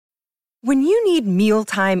When you need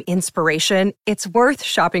mealtime inspiration, it's worth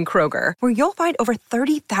shopping Kroger, where you'll find over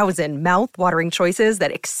 30,000 mouth-watering choices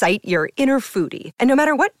that excite your inner foodie. And no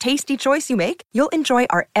matter what tasty choice you make, you'll enjoy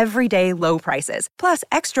our everyday low prices, plus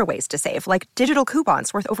extra ways to save, like digital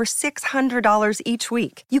coupons worth over $600 each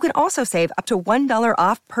week. You can also save up to $1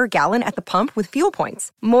 off per gallon at the pump with fuel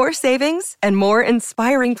points. More savings and more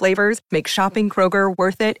inspiring flavors make shopping Kroger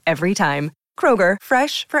worth it every time. Kroger,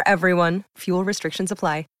 fresh for everyone. Fuel restrictions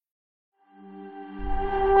apply.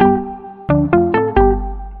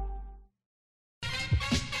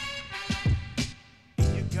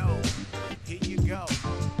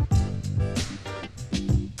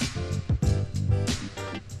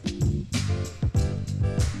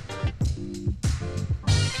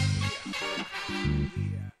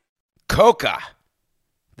 Coca.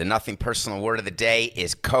 The nothing personal word of the day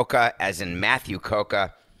is Coca, as in Matthew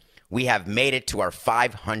Coca. We have made it to our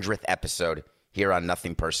 500th episode here on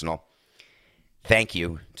Nothing Personal. Thank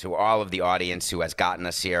you to all of the audience who has gotten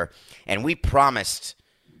us here. And we promised,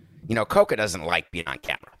 Coca doesn't like being on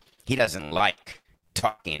camera. He doesn't like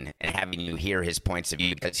talking and having you hear his points of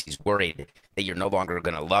view because he's worried that you're no longer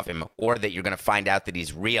going to love him or that you're going to find out that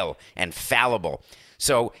he's real and fallible.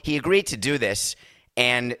 So he agreed to do this,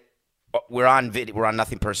 and we're on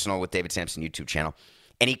Nothing Personal with David Sampson YouTube channel,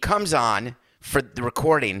 and he comes on for the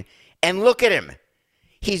recording, and look at him.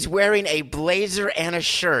 He's wearing a blazer and a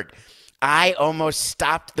shirt. I almost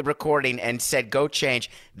stopped the recording and said, go change.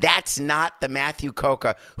 That's not the Matthew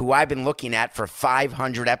Coca who I've been looking at for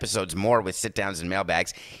 500 episodes more with sit-downs and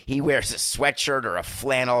mailbags. He wears a sweatshirt or a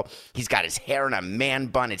flannel. He's got his hair in a man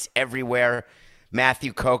bun. It's everywhere.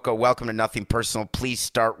 Matthew Coca, welcome to Nothing Personal. Please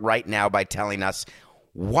start right now by telling us,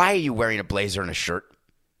 why are you wearing a blazer and a shirt?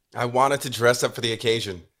 I wanted to dress up for the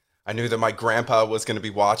occasion. I knew that my grandpa was going to be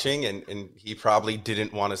watching, and he probably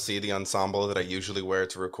didn't want to see the ensemble that I usually wear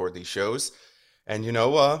to record these shows. And,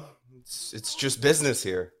 it's just business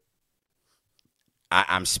here.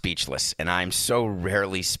 I'm speechless, and I'm so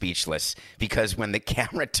rarely speechless because when the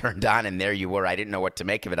camera turned on and there you were, I didn't know what to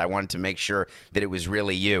make of it. I wanted to make sure that it was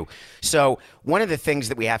really you. So one of the things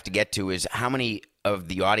that we have to get to is how many of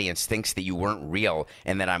the audience thinks that you weren't real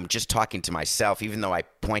and that I'm just talking to myself, even though I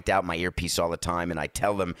point out my earpiece all the time and I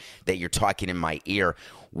tell them that you're talking in my ear.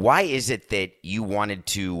 Why is it that you wanted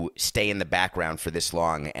to stay in the background for this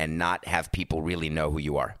long and not have people really know who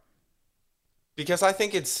you are? Because I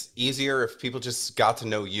think it's easier if people just got to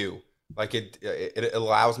know you. Like it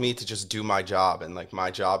allows me to just do my job, and like my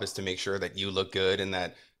job is to make sure that you look good and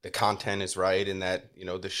that the content is right and that,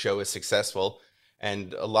 the show is successful.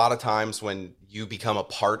 And a lot of times when you become a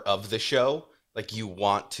part of the show, like you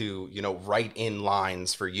want to, write in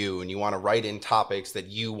lines for you and you want to write in topics that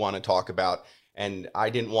you want to talk about. And I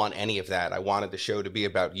didn't want any of that. I wanted the show to be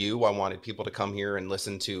about you. I wanted people to come here and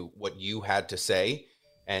listen to what you had to say.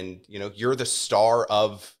 And, you're the star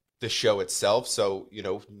of the show itself. So,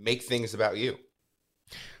 make things about you.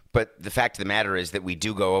 But the fact of the matter is that we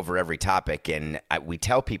do go over every topic, and we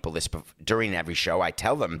tell people this during every show. I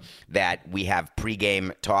tell them that we have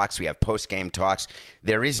pregame talks, we have postgame talks.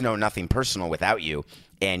 There is no Nothing Personal without you,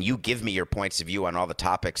 and you give me your points of view on all the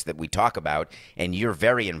topics that we talk about, and you're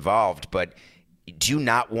very involved. But do you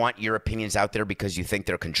not want your opinions out there because you think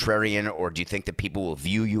they're contrarian, or do you think that people will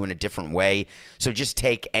view you in a different way? So just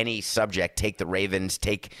take any subject, take the Ravens,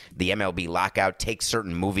 take the MLB lockout, take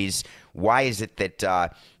certain movies. Why is it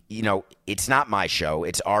that it's not my show,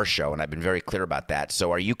 it's our show, and I've been very clear about that.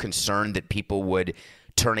 So are you concerned that people would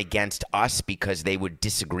turn against us because they would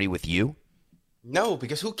disagree with you? No,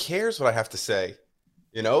 because who cares what I have to say?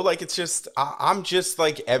 It's just, I'm just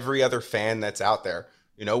like every other fan that's out there.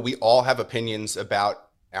 We all have opinions about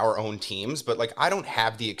our own teams, but like I don't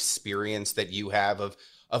have the experience that you have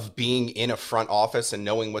of being in a front office and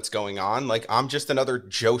knowing what's going on. Like I'm just another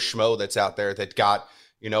Joe Schmo that's out there that got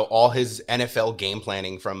all his NFL game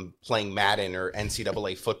planning from playing Madden or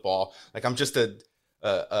NCAA football. Like I'm just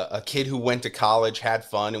a kid who went to college, had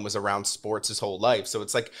fun, and was around sports his whole life. So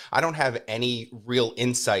it's like I don't have any real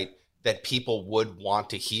insight that people would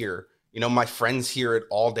want to hear. My friends hear it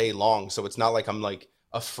all day long, so it's not like I'm like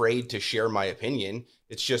afraid to share my opinion.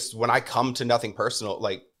 It's just when I come to Nothing Personal,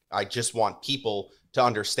 like I just want people to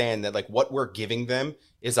understand that like what we're giving them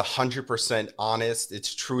is 100% honest,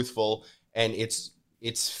 it's truthful, and it's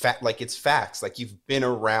facts. Like you've been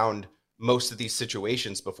around most of these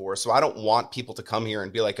situations before. So I don't want people to come here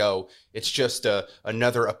and be like, oh, it's just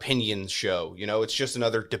another opinion show. It's just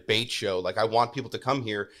another debate show. Like I want people to come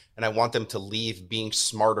here and I want them to leave being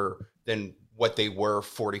smarter than what they were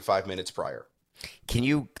 45 minutes prior.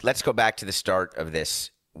 Let's go back to the start of this.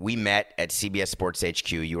 We met at CBS Sports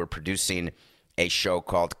HQ. You were producing a show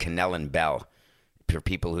called Cannell and Bell. For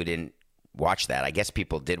people who didn't watch that, I guess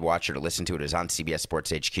people did watch it or listen to it. It was on CBS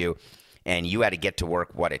Sports HQ. And you had to get to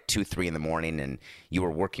work, at 2, 3 in the morning, and you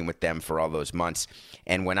were working with them for all those months.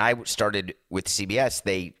 And when I started with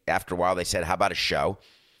CBS, after a while, they said, how about a show?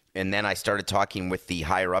 And then I started talking with the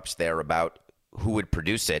higher-ups there about who would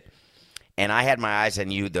produce it. And I had my eyes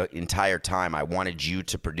on you the entire time. I wanted you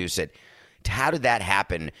to produce it. How did that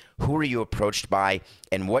happen? Who were you approached by?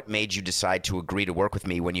 And what made you decide to agree to work with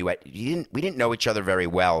me when we didn't know each other very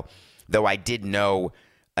well, though I did know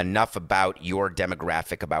enough about your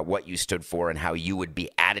demographic, about what you stood for and how you would be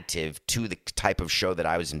additive to the type of show that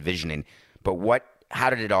I was envisioning. But how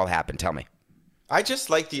did it all happen? Tell me. I just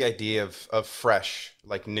like the idea of fresh,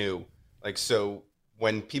 like new. Like, so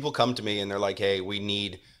when people come to me and they're like, hey, we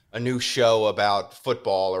need a new show about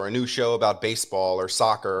football or a new show about baseball or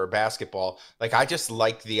soccer or basketball, like, I just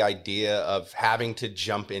like the idea of having to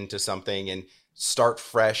jump into something and start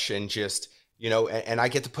fresh and just, and I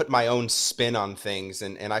get to put my own spin on things.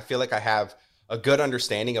 And I feel like I have a good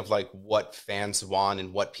understanding of like what fans want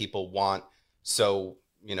and what people want. So,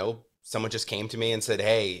 someone just came to me and said,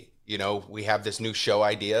 hey, we have this new show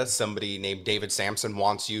idea. Somebody named David Sampson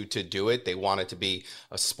wants you to do it. They want it to be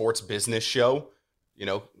a sports business show,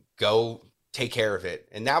 go take care of it.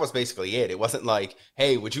 And that was basically it. It wasn't like,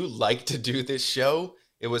 hey, would you like to do this show?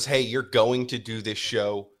 It was, hey, you're going to do this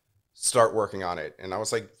show. Start working on it. And I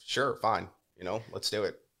was like, sure, fine. Let's do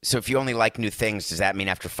it. So if you only like new things, does that mean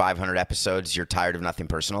after 500 episodes, you're tired of Nothing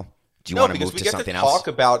Personal? Do you want to move to something else?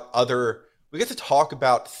 We get to talk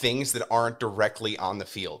about things that aren't directly on the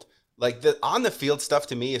field. Like, the on the field stuff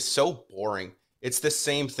to me is so boring. It's the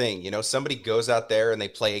same thing. Somebody goes out there and they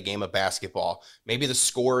play a game of basketball. Maybe the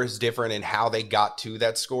score is different and how they got to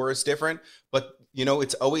that score is different, but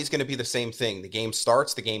it's always going to be the same thing. The game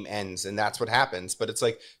starts, the game ends, and that's what happens. But it's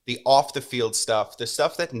like the off the field stuff, the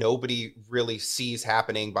stuff that nobody really sees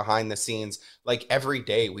happening behind the scenes. Like, every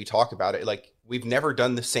day we talk about it. Like, we've never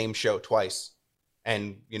done the same show twice.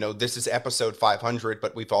 And, this is episode 500,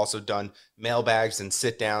 but we've also done mailbags and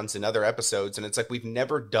sit downs and other episodes. And it's like, we've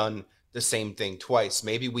never done the same thing twice.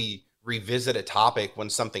 Maybe we revisit a topic when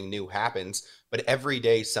something new happens, but every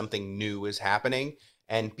day something new is happening.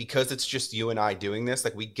 And because it's just you and I doing this,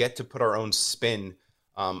 like, we get to put our own spin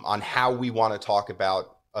on how we want to talk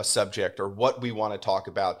about a subject or what we want to talk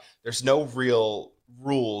about. There's no real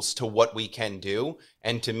rules to what we can do.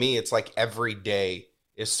 And to me, it's like every day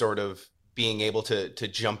is sort of being able to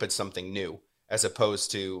jump at something new, as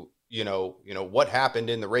opposed to, what happened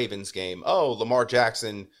in the Ravens game. Oh, Lamar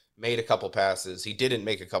Jackson made a couple passes. He didn't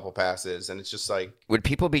make a couple passes. And it's just like, would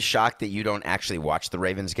people be shocked that you don't actually watch the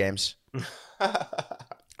Ravens games?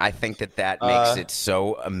 I think that makes it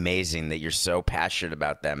so amazing that you're so passionate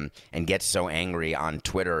about them and get so angry on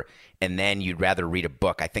Twitter, and then you'd rather read a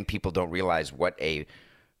book. I think people don't realize what a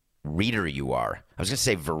reader you are. I was going to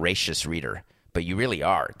say voracious reader, but you really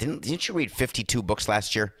are. Didn't you read 52 books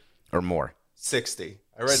last year or more? 60.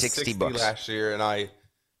 I read 60 books last year, and I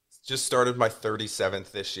just started my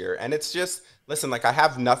 37th this year. And it's just, listen, like, I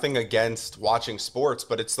have nothing against watching sports,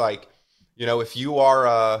 but it's like, if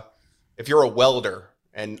you're a welder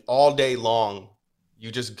and all day long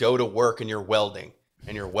you just go to work and you're welding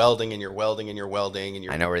and you're welding and you're welding and you're welding and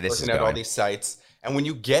you're I know where this is going. All these sites, and when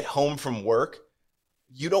you get home from work,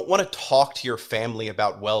 you don't want to talk to your family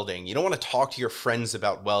about welding. You don't want to talk to your friends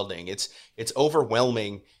about welding. It's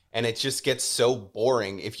overwhelming, and it just gets so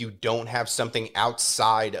boring if you don't have something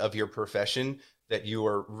outside of your profession that you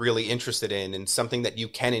are really interested in and something that you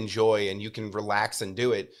can enjoy and you can relax and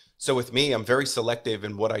do it. So with me, I'm very selective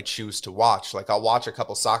in what I choose to watch. Like, I'll watch a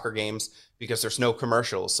couple soccer games because there's no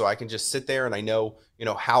commercials. So I can just sit there and I know,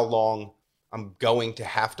 how long I'm going to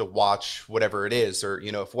have to watch whatever it is. Or,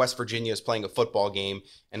 if West Virginia is playing a football game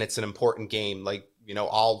and it's an important game, like,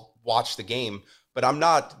 I'll watch the game, but I'm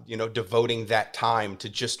not, devoting that time to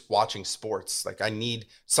just watching sports. Like, I need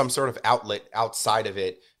some sort of outlet outside of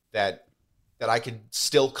it that I could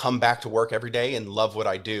still come back to work every day and love what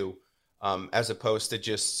I do. As opposed to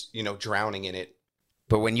just, drowning in it.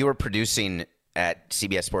 But when you were producing at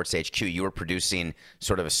CBS Sports HQ, you were producing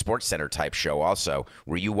sort of a Sports Center type show also.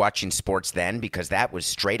 Were you watching sports then? Because that was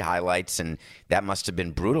straight highlights, and that must have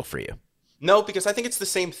been brutal for you. No, because I think it's the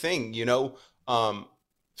same thing,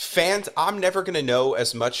 fans, I'm never going to know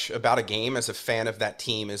as much about a game as a fan of that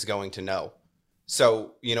team is going to know.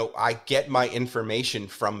 So, I get my information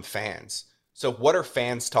from fans. So what are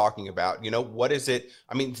fans talking about? What is it?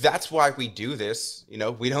 I mean, that's why we do this.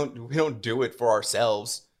 We don't do it for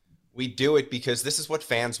ourselves. We do it because this is what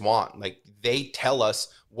fans want. Like, they tell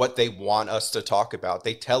us what they want us to talk about.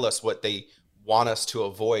 They tell us what they want us to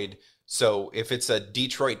avoid. So if it's a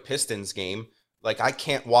Detroit Pistons game, like I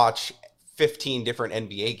can't watch 15 different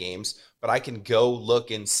NBA games, but I can go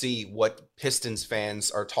look and see what Pistons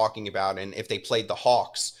fans are talking about. And if they played the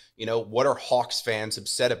Hawks, what are Hawks fans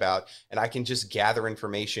upset about? And I can just gather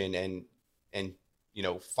information and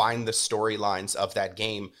find the storylines of that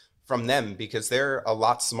game from them, because they're a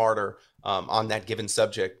lot smarter on that given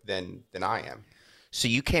subject than I am. So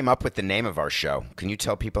you came up with the name of our show. Can you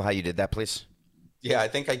tell people how you did that, please? Yeah, I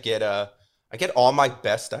think I get all my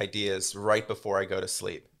best ideas right before I go to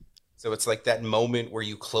sleep. So it's like that moment where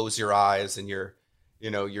you close your eyes and you're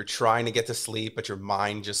trying to get to sleep, but your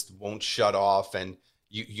mind just won't shut off, and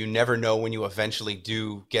you never know when you eventually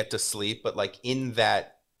do get to sleep. But like in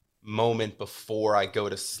that moment before I go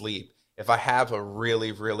to sleep, if I have a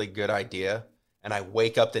really, really good idea and I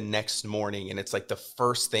wake up the next morning and it's like the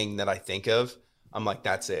first thing that I think of, I'm like,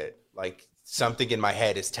 that's it. Like something in my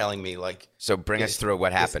head is telling me like. So bring us through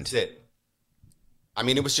what happened. This is it. I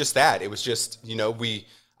mean, it was just that. It was just,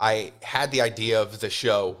 I had the idea of the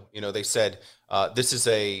show. They said, this is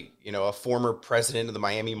a former president of the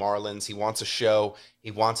Miami Marlins. He wants a show.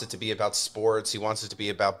 He wants it to be about sports. He wants it to be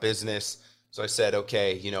about business. So I said,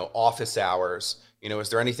 okay, office hours. Is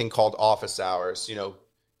there anything called office hours?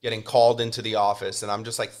 Getting called into the office. And I'm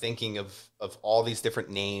just like thinking of all these different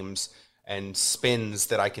names and spins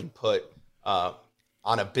that I can put on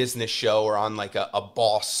a business show or on like a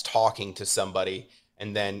boss talking to somebody.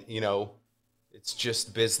 And then, it's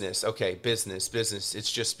just business. Okay, business.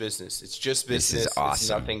 It's just business. It's just business. This is awesome. It's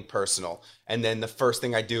nothing personal. And then the first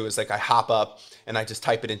thing I do is like I hop up and I just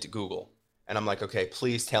type it into Google. And I'm like, okay,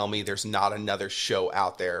 please tell me there's not another show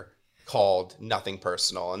out there called Nothing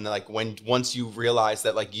Personal. And like once you realize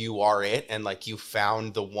that like you are it and like you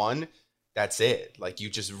found the one, that's it. Like you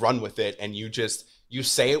just run with it, and you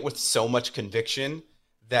say it with so much conviction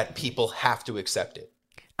that people have to accept it.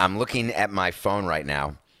 I'm looking at my phone right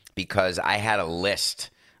now because I had a list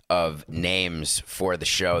of names for the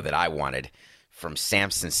show that I wanted, from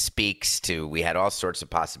Samson Speaks to, we had all sorts of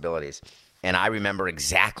possibilities. And I remember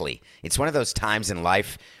exactly. It's one of those times in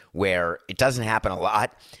life where it doesn't happen a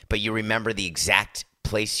lot, but you remember the exact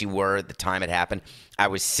place you were at the time it happened. I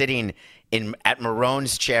was sitting at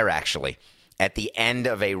Marone's chair, actually, at the end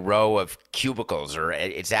of a row of cubicles, or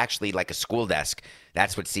it's actually like a school desk.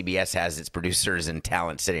 That's what CBS has, its producers and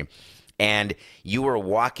talent sitting. And you were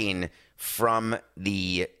walking from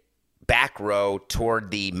the back row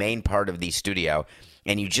toward the main part of the studio,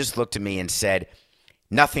 and you just looked at me and said,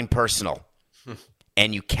 "Nothing personal."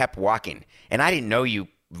 And you kept walking. And I didn't know you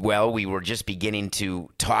well. We were just beginning to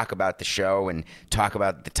talk about the show and talk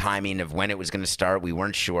about the timing of when it was going to start. We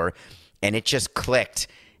weren't sure. And it just clicked,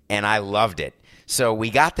 and I loved it. So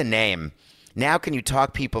we got the name. Now can you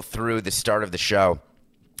talk people through the start of the show?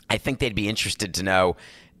 I think they'd be interested to know,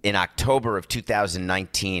 in October of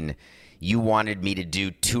 2019, you wanted me to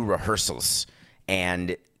do 2 rehearsals.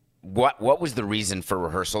 And what was the reason for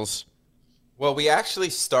rehearsals? Well, we actually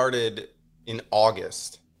started in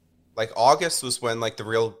August. Like August was when like the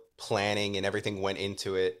real planning and everything went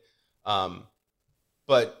into it.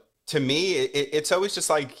 But to me, it's always just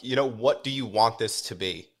like, what do you want this to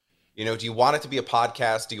be? Do you want it to be a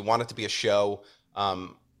podcast? Do you want it to be a show?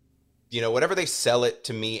 Whatever they sell it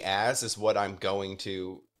to me as is what I'm going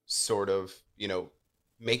to sort of,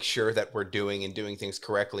 make sure that we're doing things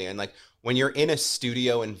correctly. And like when you're in a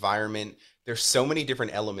studio environment, there's so many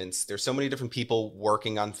different elements. There's so many different people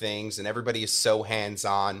working on things, and everybody is so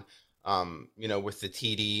hands-on, with the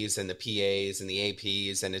TDs and the PAs and the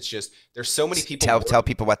APs. And it's just, there's so many people. Tell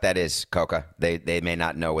people what that is, Coca. They may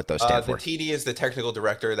not know what those stand for. The TD is the technical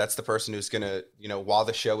director. That's the person who's going to, while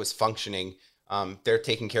the show is functioning, they're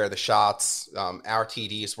taking care of the shots. Our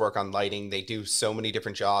TDs work on lighting. They do so many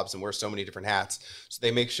different jobs and wear so many different hats. So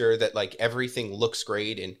they make sure that like everything looks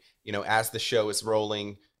great. And, as the show is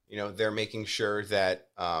rolling, they're making sure that,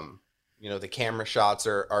 the camera shots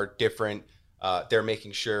are different. They're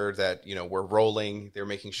making sure that, we're rolling. They're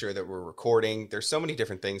making sure that we're recording. There's so many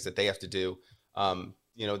different things that they have to do.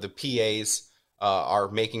 The PAs are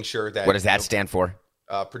making sure that. What does that stand for?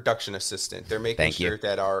 Production assistant. They're making sure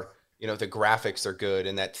that our, the graphics are good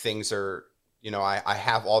and that things are, I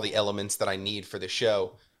have all the elements that I need for the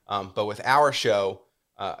show. But with our show,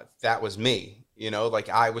 that was me, like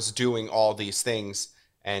I was doing all these things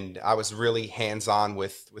and I was really hands-on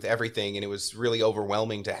with everything. And it was really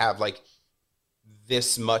overwhelming to have like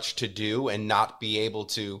this much to do and not be able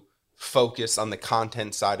to focus on the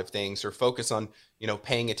content side of things or focus on,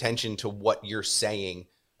 paying attention to what you're saying.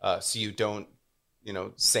 So you don't,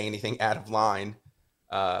 say anything out of line.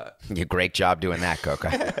 You great job doing that,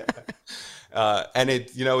 Coca. And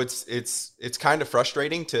it's kind of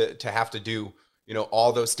frustrating to have to do,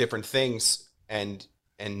 all those different things and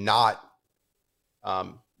not,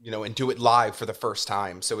 and do it live for the first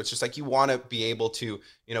time. So it's just like you want to be able to,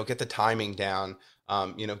 get the timing down,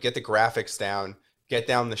 get the graphics down, get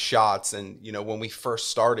down the shots. And, when we first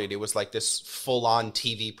started, it was like this full on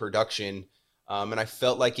TV production. And I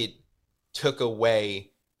felt like it took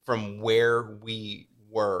away from where we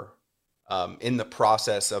were in the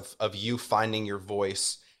process of you finding your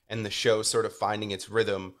voice and the show sort of finding its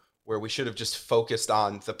rhythm, where we should have just focused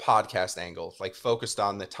on the podcast angle, like focused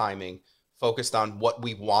on the timing, focused on what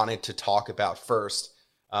we wanted to talk about first.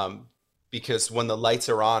 Because when the lights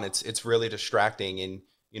are on, it's really distracting, and,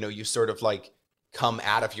 you sort of like come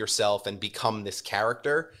out of yourself and become this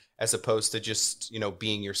character as opposed to just,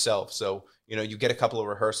 being yourself. So, you get a couple of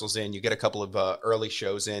rehearsals in, you get a couple of early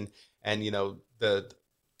shows in, and, the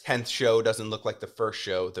 10th show doesn't look like the first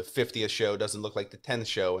show. The 50th show doesn't look like the 10th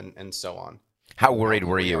show, and so on. How worried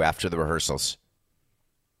were you after the rehearsals?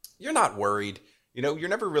 You're not worried. You're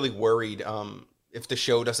never really worried if the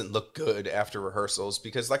show doesn't look good after rehearsals,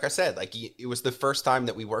 because like I said, like it was the first time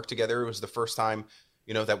that we worked together. It was the first time,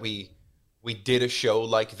 that we did a show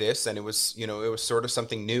like this, and it was sort of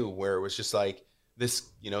something new, where it was just like this,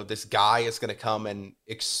 this guy is going to come and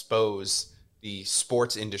expose the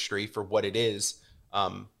sports industry for what it is.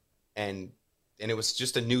 And it was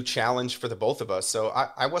just a new challenge for the both of us. So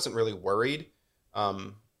I wasn't really worried,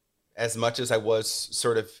 as much as I was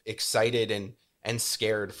sort of excited and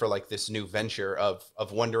scared for like this new venture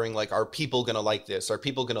of wondering, like, are people going to like this? Are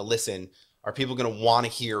people going to listen? Are people going to want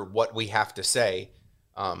to hear what we have to say?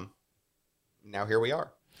 Now here we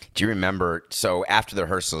are. Do you remember? So after the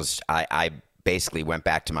rehearsals, I basically went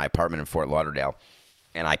back to my apartment in Fort Lauderdale,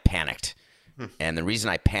 and I panicked. And the reason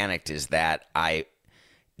I panicked is that I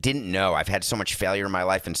didn't know. I've had so much failure in my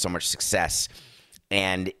life and so much success.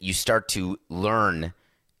 And you start to learn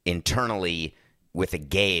internally with a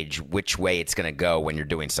gauge which way it's going to go when you're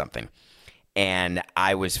doing something. And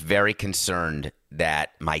I was very concerned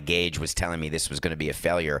that my gauge was telling me this was going to be a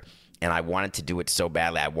failure. And I wanted to do it so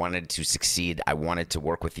badly. I wanted to succeed. I wanted to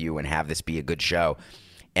work with you and have this be a good show.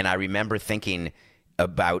 And I remember thinking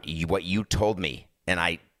about what you told me. And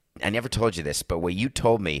I never told you this, but what you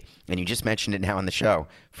told me, and you just mentioned it now on the show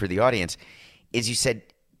for the audience, is you said,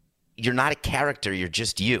 you're not a character, you're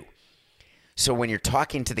just you. So when you're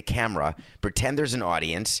talking to the camera, pretend there's an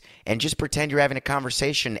audience and just pretend you're having a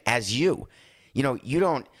conversation as you. You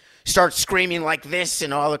don't start screaming like this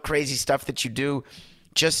and all the crazy stuff that you do.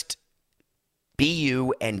 Just be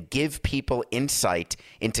you and give people insight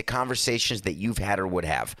into conversations that you've had or would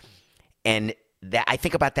have. And that I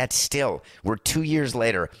think about that still. We're 2 years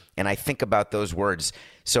later, and I think about those words.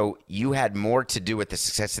 So you had more to do with the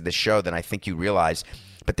success of the show than I think you realize.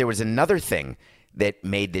 But there was another thing that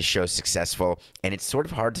made this show successful, and it's sort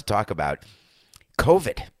of hard to talk about.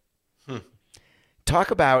 COVID. Talk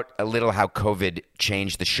about a little how COVID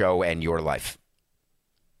changed the show and your life.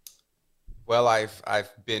 Well,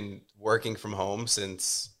 I've been working from home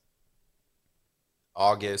since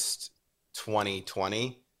August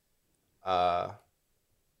 2020. And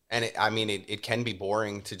it can be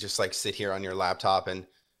boring to just like sit here on your laptop and,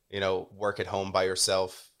 work at home by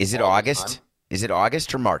yourself. Is it August? Is it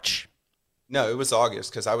August or March? No, it was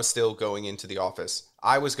August, because I was still going into the office.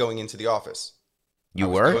 I was going into the office. You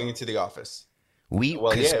were going into the office.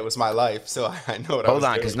 Yeah, it was my life, so I know what I was doing. Hold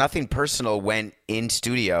on, because Nothing Personal went in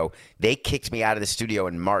studio. They kicked me out of the studio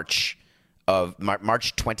in March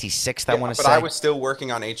 26th, I want to say. But I was still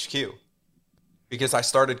working on HQ, because I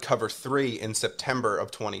started Cover 3 in September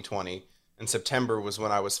of 2020, and September was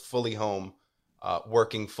when I was fully home,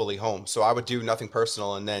 working fully home. So I would do Nothing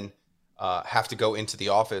Personal and then have to go into the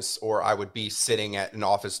office, or I would be sitting at an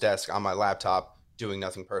office desk on my laptop doing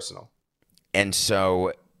Nothing Personal. And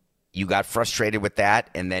so you got frustrated with that,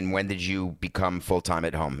 and then when did you become full-time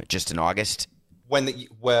at home? Just in August?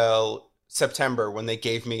 September, when they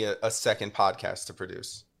gave me a second podcast to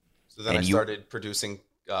produce. So then I started producing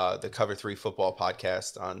the Cover 3 football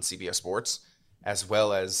podcast on CBS Sports, as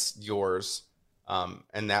well as yours.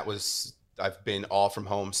 And I've been all from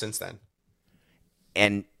home since then.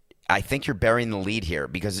 And I think you're burying the lead here,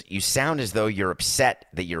 because you sound as though you're upset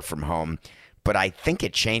that you're from home, but I think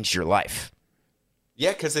it changed your life.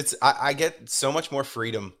 Yeah, because I get so much more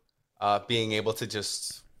freedom being able to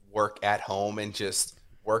just work at home and just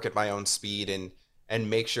work at my own speed and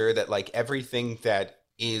make sure that like everything that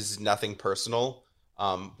is Nothing Personal,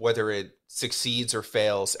 whether it succeeds or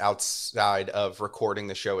fails outside of recording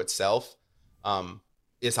the show itself,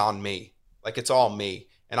 is on me. Like, it's all me.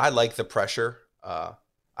 And I like the pressure.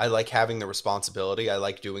 I like having the responsibility. I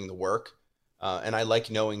like doing the work. And I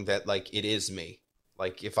like knowing that like it is me.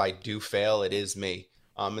 Like if I do fail, it is me.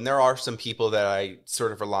 And there are some people that I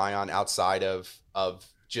sort of rely on outside of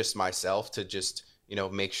just myself to just,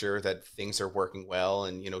 make sure that things are working well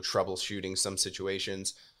and, troubleshooting some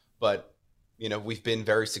situations. But, we've been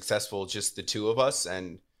very successful, just the two of us,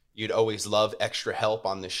 and you'd always love extra help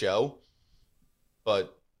on the show.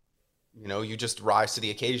 But, you just rise to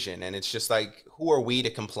the occasion, and it's just like, who are we to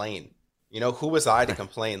complain? Who was I to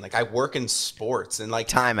complain? Like I work in sports and like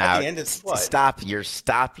Time at out. the end it's what? Stop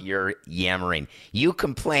your yammering. You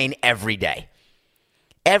complain every day.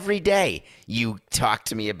 Every day you talk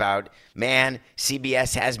to me about, man,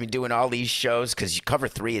 CBS has me doing all these shows because Cover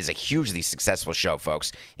 3 is a hugely successful show,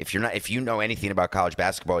 folks. If you know anything about college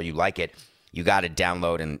basketball, you like it, you got to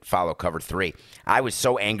download and follow Cover 3. I was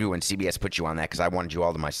so angry when CBS put you on that because I wanted you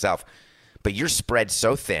all to myself. But you're spread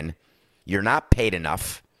so thin, you're not paid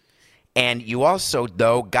enough, and you also,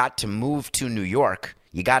 though, got to move to New York.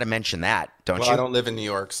 You got to mention that, don't you? Well, I don't live in New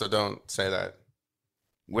York, so don't say that.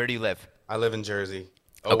 Where do you live? I live in Jersey.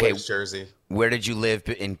 Okay. Always Jersey. Where did you live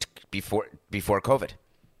before COVID?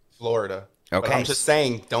 Florida. Okay. But I'm just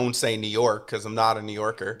saying, don't say New York because I'm not a New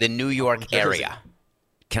Yorker. The New York area.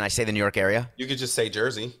 Can I say the New York area? You could just say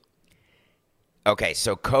Jersey. Okay,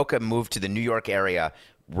 so Coca moved to the New York area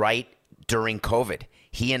right during COVID.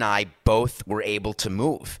 He and I both were able to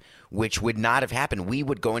move, which would not have happened. We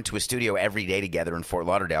would go into a studio every day together in Fort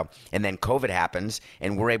Lauderdale, and then COVID happens,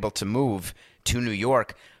 and we're able to move to New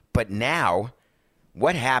York. But now,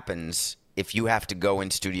 what happens if you have to go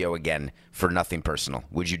in studio again for Nothing Personal?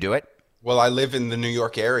 Would you do it? Well, I live in the New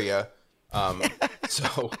York area,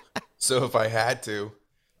 so if I had to,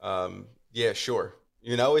 yeah, sure.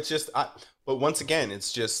 It's just, but once again,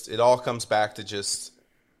 it all comes back to just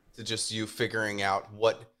you figuring out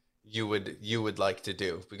what you would like to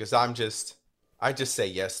do, because I just say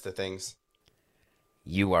yes to things.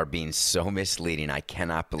 You are being so misleading. I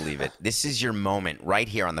cannot believe it. This is your moment right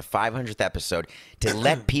here on the 500th episode to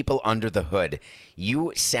let people under the hood.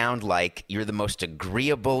 You sound like you're the most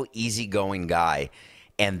agreeable, easygoing guy,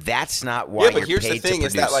 and that's not why you're paid to produce. Yeah, but here's the thing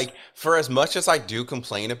is that, like, for as much as I do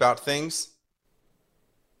complain about things,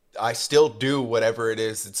 I still do whatever it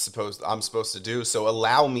is I'm supposed to do. So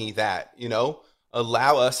allow me that,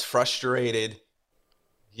 allow us frustrated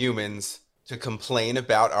humans to complain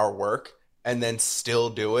about our work and then still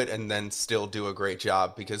do it and then still do a great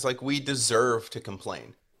job, because like we deserve to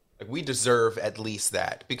complain. Like we deserve at least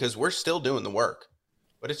that, because we're still doing the work.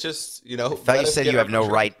 But it's just, I thought you said you have no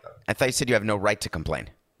right. I thought you said you have no right to complain.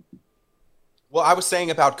 Well, I was saying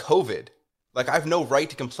about COVID. Like I have no right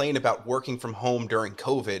to complain about working from home during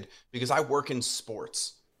COVID because I work in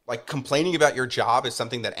sports. Like complaining about your job is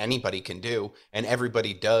something that anybody can do and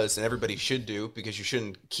everybody does and everybody should do, because you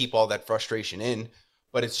shouldn't keep all that frustration in.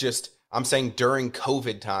 But it's just, I'm saying during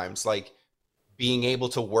COVID times, like being able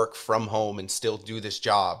to work from home and still do this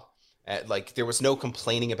job, like there was no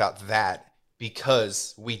complaining about that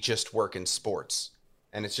because we just work in sports.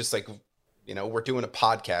 And it's just like, we're doing a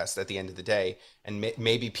podcast at the end of the day, and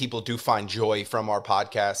maybe people do find joy from our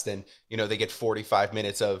podcast, and, they get 45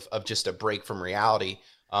 minutes of just a break from reality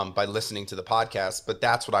by listening to the podcast. But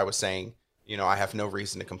that's what I was saying, I have no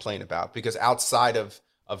reason to complain about, because outside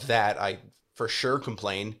of that, I for sure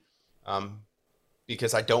complain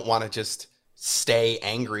because I don't want to just stay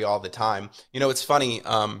angry all the time. It's funny.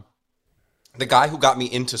 The guy who got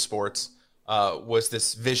me into sports was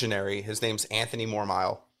this visionary. His name's Anthony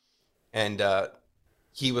Mormile. And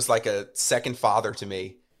he was like a second father to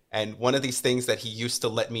me. And one of these things that he used to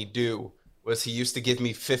let me do was he used to give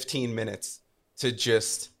me 15 minutes to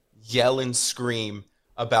just yell and scream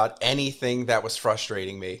about anything that was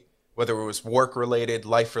frustrating me, whether it was work-related,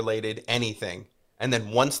 life-related, anything. And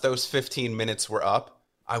then once those 15 minutes were up,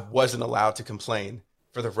 I wasn't allowed to complain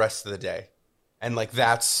for the rest of the day. And like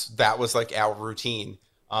that was like our routine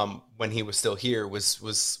when he was still here was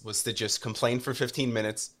to just complain for 15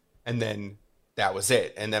 minutes, and then that was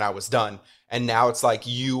it. And then I was done. And now it's like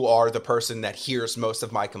you are the person that hears most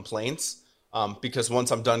of my complaints, because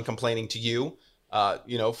once I'm done complaining to you,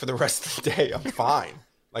 for the rest of the day, I'm fine.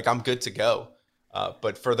 Like I'm good to go.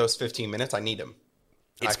 But for those 15 minutes, I need them.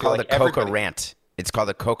 It's called a Coca rant. It's called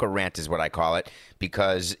a Coca rant is what I call it,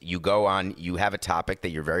 because you go on, you have a topic that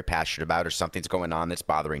you're very passionate about or something's going on that's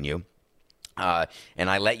bothering you. And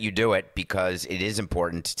I let you do it because it is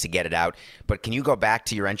important to get it out. But can you go back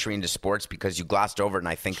to your entry into sports, because you glossed over it, and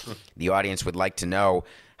I think the audience would like to know,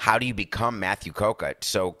 how do you become Matthew Coca?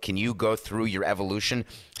 So can you go through your evolution?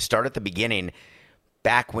 Start at the beginning,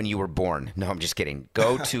 back when you were born. No, I'm just kidding.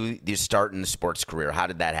 Go to the start in the sports career. How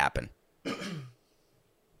did that happen?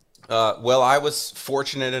 Well, I was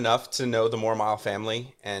fortunate enough to know the Moore Mile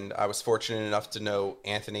family, and I was fortunate enough to know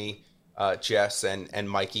Anthony, Jess, and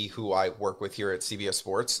Mikey, who I work with here at CBS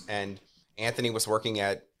Sports. And Anthony was working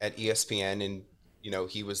at ESPN, and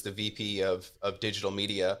he was the VP of digital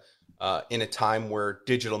media in a time where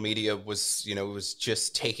digital media was was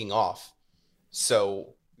just taking off.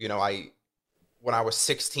 So I when I was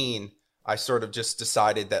 16, I sort of just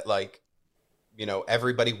decided that like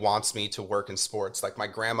everybody wants me to work in sports. Like my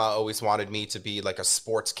grandma always wanted me to be like a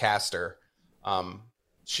sportscaster.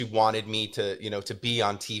 She wanted me to be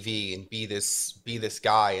on TV and be this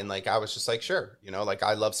guy. And like, I was just like, sure, like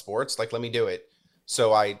I love sports. Like, let me do it.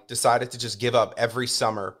 So I decided to just give up every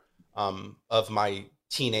summer of my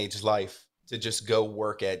teenage life to just go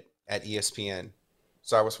work at ESPN.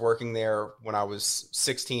 So I was working there when I was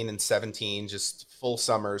 16 and 17, just full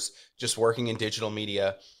summers, just working in digital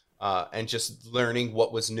media. And just learning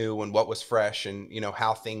what was new and what was fresh and,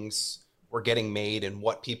 how things were getting made and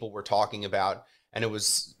what people were talking about. And it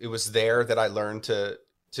was there that I learned to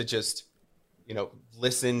just,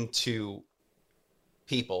 listen to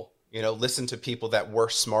people, listen to people that were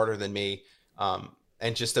smarter than me,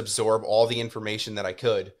 and just absorb all the information that I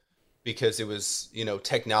could, because it was,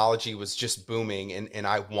 technology was just booming and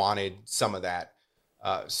I wanted some of that.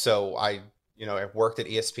 So I worked at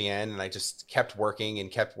ESPN and I just kept working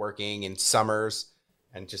in summers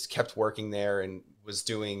and just kept working there and was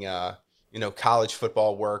doing, college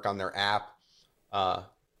football work on their app.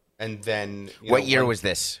 And then, what year was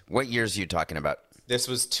this? What years are you talking about? This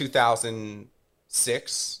was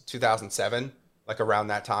 2006, 2007, like around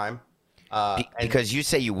that time. Because you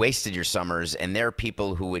say you wasted your summers, and there are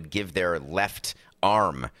people who would give their left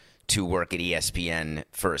arm to work at ESPN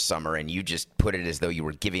for a summer, and you just put it as though you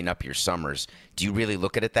were giving up your summers. Do you really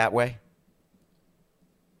look at it that way?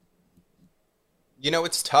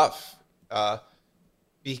 It's tough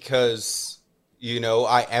because,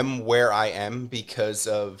 I am where I am because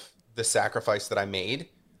of the sacrifice that I made.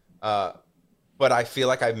 But I feel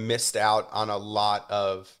like I missed out on a lot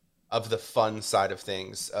of the fun side of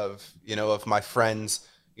things, of my friends,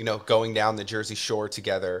 going down the Jersey Shore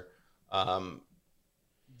together.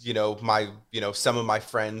 Some of my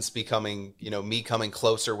friends becoming, me coming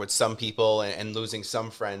closer with some people and losing some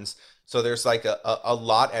friends. So there's like a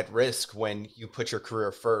lot at risk when you put your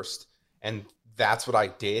career first. And that's what I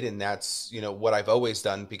did. And that's, what I've always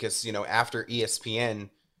done, because, after ESPN,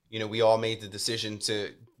 we all made the decision to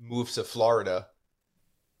move to Florida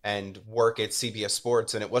and work at CBS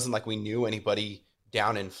Sports. And it wasn't like we knew anybody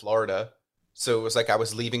down in Florida. So it was like I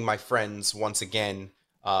was leaving my friends once again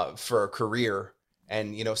for a career.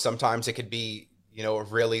 And, sometimes it could be, a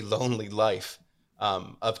really lonely life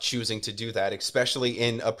of choosing to do that, especially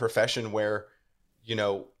in a profession where,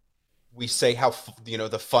 we say how,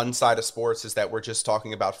 the fun side of sports is that we're just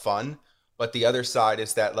talking about fun. But the other side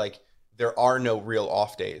is that, like, there are no real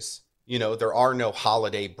off days. There are no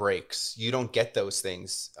holiday breaks. You don't get those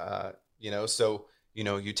things, so,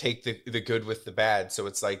 you take the good with the bad. So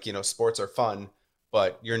it's like, sports are fun,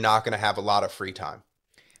 but you're not going to have a lot of free time.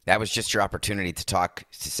 That was just your opportunity to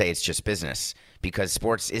say it's just business, because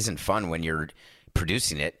sports isn't fun when you're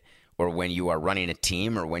producing it or when you are running a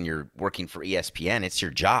team or when you're working for ESPN. It's your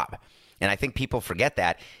job. And I think people forget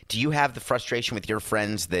that. Do you have the frustration with your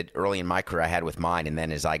friends that early in my career I had with mine, and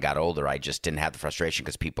then as I got older, I just didn't have the frustration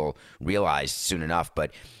because people realized soon enough,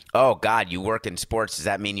 but, oh, God, you work in sports. Does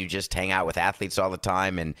that mean you just hang out with athletes all the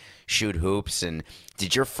time and shoot hoops? And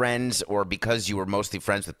did your friends, or because you were mostly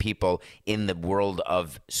friends with people in the world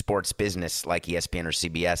of sports business like ESPN or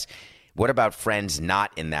CBS, what about friends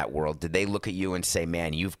not in that world? Did they look at you and say,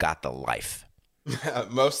 man, you've got the life?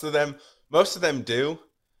 Most of them do.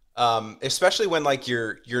 Especially when like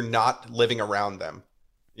you're not living around them,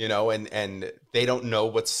 and they don't know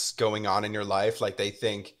what's going on in your life. Like they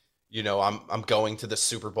think, I'm going to the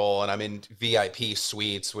Super Bowl and I'm in VIP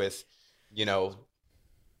suites with,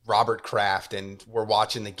 Robert Kraft and we're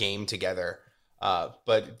watching the game together.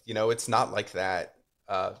 But it's not like that.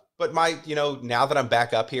 But now that I'm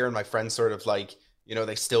back up here and my friends sort of like,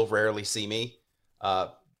 they still rarely see me,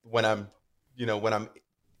 when I'm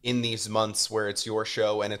in these months where it's your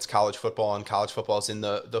show and it's college football and college football is in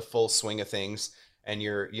the full swing of things, and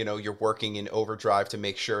you're working in overdrive to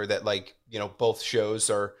make sure that like, both shows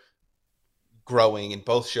are growing and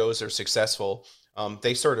both shows are successful.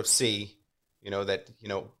 They sort of see, that,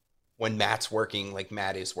 when Matt's working, like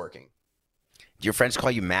Matt is working. Do your friends call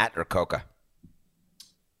you Matt or Coca?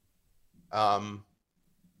 Some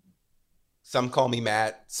call me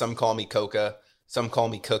Matt, some call me Coca, some call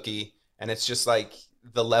me Cookie. And it's just like,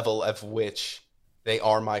 the level of which they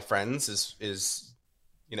are my friends is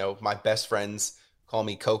my best friends call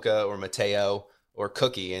me Coca or Mateo or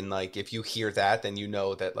Cookie. And like, if you hear that, then you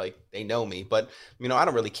know that like they know me. But, I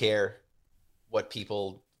don't really care what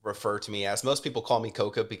people refer to me as. Most people call me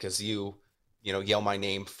Coca because yell my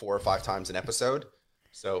name 4 or 5 times an episode.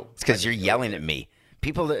 So it's because you're yelling at me.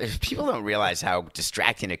 People don't realize how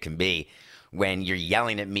distracting it can be when you're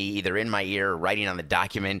yelling at me either in my ear or writing on the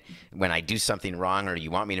document when I do something wrong or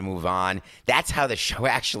you want me to move on. That's how the show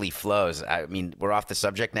actually flows. I mean, we're off the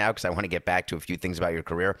subject now because I want to get back to a few things about your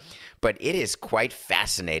career. But it is quite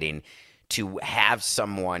fascinating to have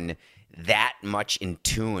someone that much in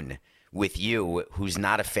tune with you who's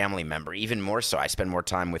not a family member. Even more so, I spend more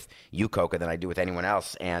time with you, Coca, than I do with anyone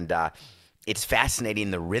else. And it's fascinating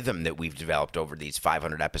the rhythm that we've developed over these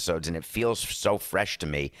 500 episodes, and it feels so fresh to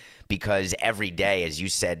me because every day, as you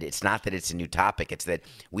said, it's not that it's a new topic, it's that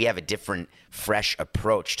we have a different, fresh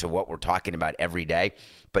approach to what we're talking about every day.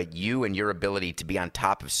 But you and your ability to be on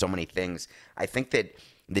top of so many things, I think that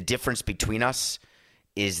the difference between us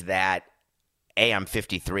is that, A, I'm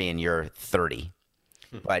 53 and you're 30,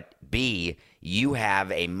 but B, you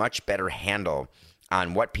have a much better handle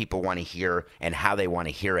on what people want to hear and how they want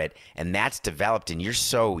to hear it. And that's developed, and you're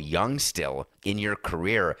so young still in your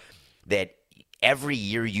career that every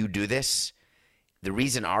year you do this, the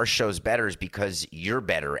reason our show's better is because you're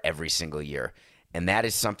better every single year. And that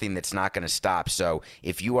is something that's not going to stop. So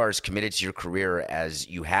if you are as committed to your career as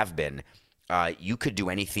you have been, you could do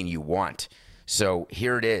anything you want. So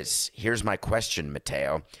here it is. Here's my question,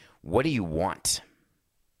 Mateo. What do you want?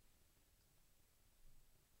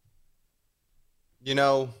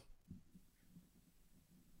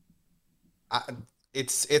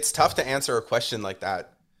 It's tough to answer a question like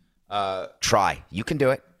that. Try. You can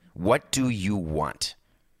do it. What do you want?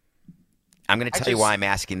 I'm going to tell you why I'm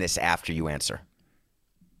asking this after you answer.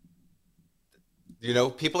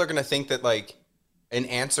 People are going to think that like an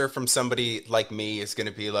answer from somebody like me is going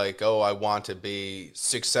to be like, oh, I want to be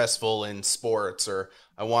successful in sports, or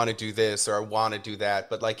I want to do this, or I want to do that.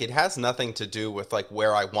 But like, it has nothing to do with like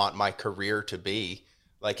where I want my career to be.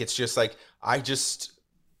 Like, it's just like, I just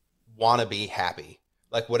want to be happy.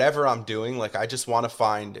 Like whatever I'm doing, like I just want to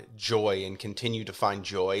find joy and continue to find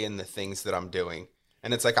joy in the things that I'm doing.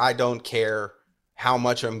 And it's like, I don't care how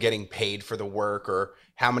much I'm getting paid for the work or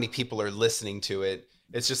how many people are listening to it.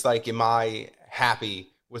 It's just like, am I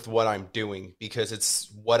happy with what I'm doing? Because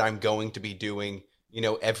it's what I'm going to be doing,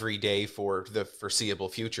 every day for the foreseeable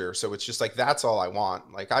future. So it's just like, that's all I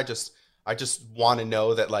want. Like, I just want to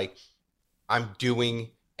know that like I'm doing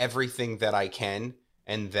everything that I can,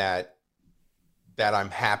 and that I'm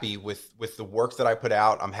happy with the work that I put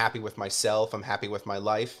out. I'm happy with myself. I'm happy with my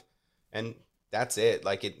life. And that's it.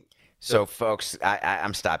 Like it. So folks,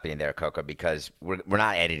 I'm stopping you there, Coca, because we're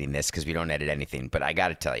not editing this because we don't edit anything. But I got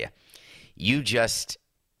to tell you, you just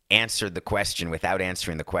answered the question without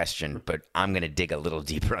answering the question. But I'm going to dig a little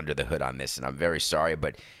deeper under the hood on this, and I'm very sorry.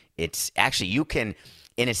 But it's actually, you can,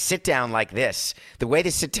 in a sit down like this, the way the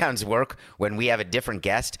sit downs work when we have a different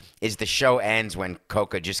guest is the show ends when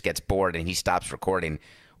Coca just gets bored and he stops recording,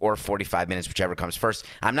 or 45 minutes, whichever comes first.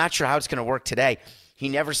 I'm not sure how it's going to work today. He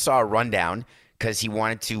never saw a rundown because he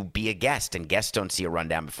wanted to be a guest, and guests don't see a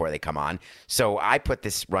rundown before they come on. So I put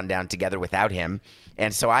this rundown together without him,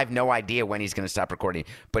 and so I have no idea when he's going to stop recording.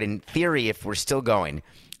 But in theory, if we're still going,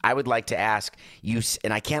 I would like to ask you,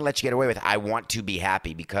 and I can't let you get away with, I want to be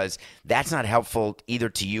happy, because that's not helpful either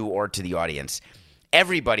to you or to the audience.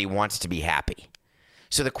 Everybody wants to be happy.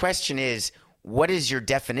 So the question is, what is your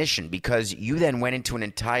definition? Because you then went into an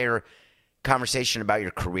entire conversation about your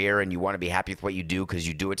career and you want to be happy with what you do because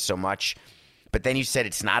you do it so much. But then you said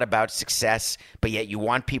it's not about success, but yet you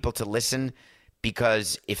want people to listen,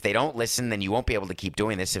 because if they don't listen, then you won't be able to keep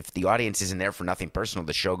doing this. If the audience isn't there for nothing personal,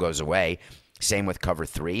 the show goes away. Same with Cover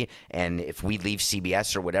 3. And if we leave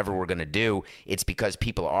CBS or whatever we're going to do, it's because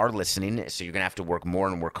people are listening. So you're going to have to work more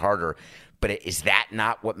and work harder. But is that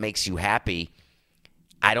not what makes you happy?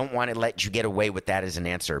 I don't want to let you get away with that as an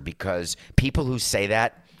answer, because people who say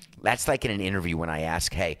that, that's like in an interview when I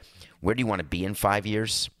ask, hey, where do you want to be in 5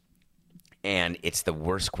 years? And it's the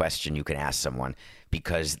worst question you can ask someone,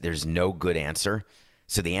 because there's no good answer.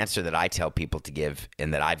 So the answer that I tell people to give,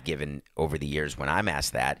 and that I've given over the years when I'm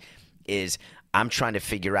asked that, is I'm trying to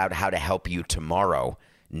figure out how to help you tomorrow,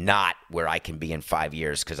 not where I can be in 5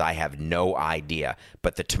 years, because I have no idea.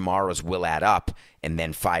 But the tomorrows will add up, and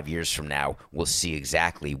then 5 years from now, we'll see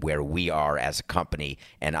exactly where we are as a company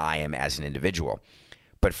and I am as an individual.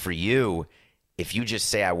 But for you, if you just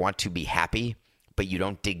say, I want to be happy, but you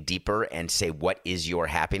don't dig deeper and say, what is your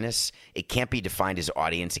happiness? It can't be defined as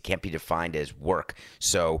audience. It can't be defined as work.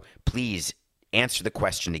 So please answer the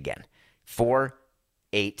question again.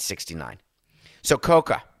 4869. So,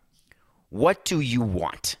 Coca, what do you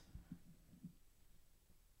want?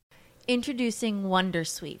 Introducing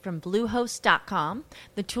Wondersuite from Bluehost.com,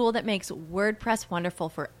 the tool that makes WordPress wonderful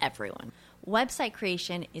for everyone. Website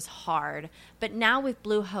creation is hard, but now with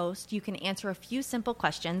Bluehost, you can answer a few simple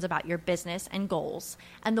questions about your business and goals,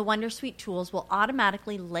 and the Wondersuite tools will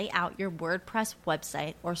automatically lay out your WordPress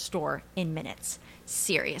website or store in minutes.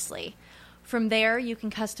 Seriously. From there, you can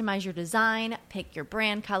customize your design, pick your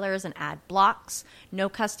brand colors, and add blocks. No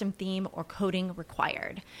custom theme or coding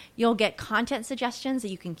required. You'll get content suggestions that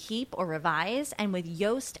you can keep or revise, and with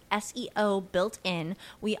Yoast SEO built in,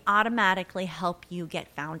 we automatically help you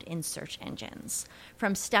get found in search engines.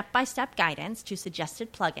 From step-by-step guidance to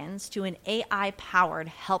suggested plugins to an AI-powered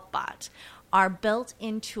help bot, our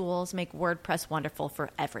built-in tools make WordPress wonderful for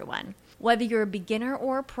everyone. Whether you're a beginner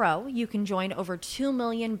or a pro, you can join over 2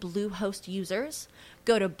 million Bluehost users.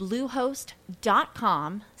 Go to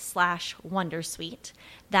bluehost.com/wondersuite.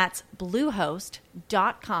 That's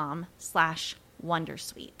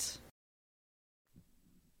bluehost.com/wondersuite.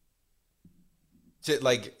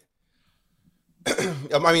 Like,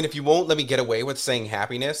 I mean, if you won't let me get away with saying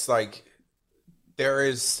happiness, like, there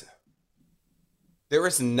is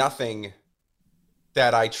nothing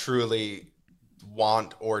that I truly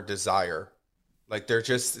want or desire. Like, there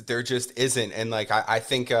just isn't. And like, I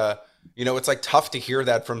think, it's like tough to hear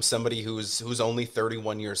that from somebody who's only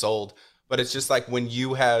 31 years old, but it's just like, when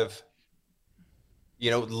you have,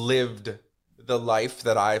 lived the life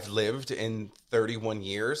that I've lived in 31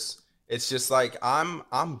 years, it's just like,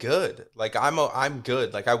 I'm good. Like, I'm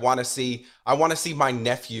good. Like, I want to see my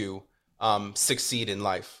nephew succeed in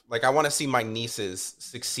life. Like, I want to see my nieces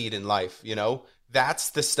succeed in life. That's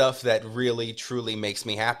the stuff that really truly makes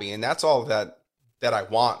me happy, and that's all that I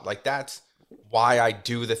want. Like, that's why I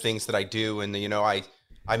do the things that I do. And I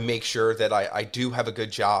make sure that I do have a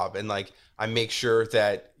good job, and like, I make sure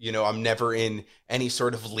that I'm never in any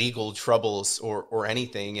sort of legal troubles or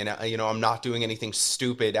anything, and I'm not doing anything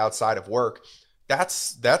stupid outside of work.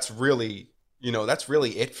 That's really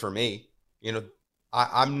it for me.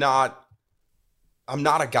 I'm not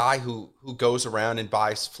a guy who goes around and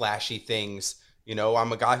buys flashy things.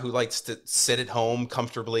 I'm a guy who likes to sit at home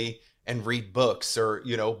comfortably and read books, or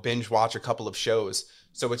binge watch a couple of shows.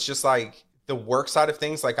 So it's just like, the work side of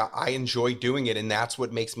things, like, I enjoy doing it, and that's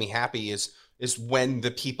what makes me happy is when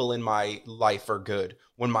the people in my life are good,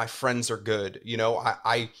 when my friends are good.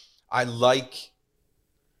 I like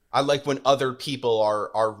when other people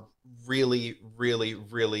are really, really,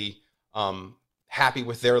 really happy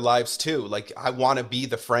with their lives too. Like, I want to be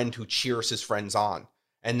the friend who cheers his friends on,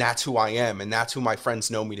 and that's who I am, and that's who my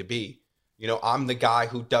friends know me to be. I'm the guy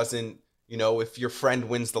who doesn't, if your friend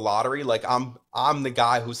wins the lottery, like, I'm the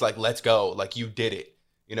guy who's like, let's go, like, you did it.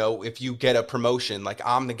 If you get a promotion, like,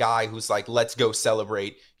 I'm the guy who's like, let's go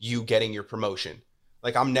celebrate you getting your promotion.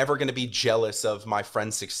 Like, I'm never going to be jealous of my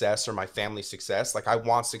friend's success or my family's success. Like, I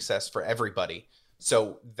want success for everybody.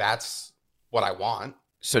 So that's what I want.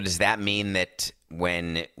 So does that mean that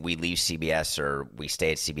when we leave CBS or we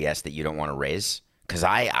stay at CBS that you don't want to raise? Because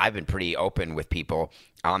I've been pretty open with people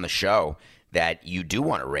on the show that you do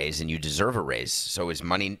want a raise and you deserve a raise. So is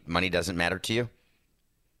money doesn't matter to you?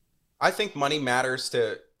 I think money matters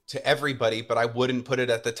to everybody, but I wouldn't put it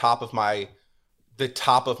at the top of my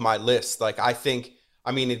list. Like,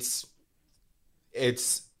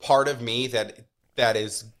 it's part of me that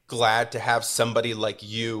is glad to have somebody like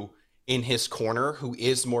you in his corner who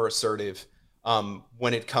is more assertive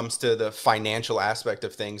when it comes to the financial aspect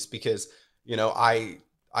of things, because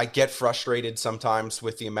I get frustrated sometimes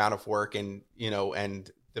with the amount of work and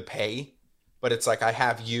the pay, but it's like, I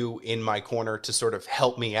have you in my corner to sort of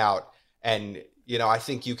help me out. And I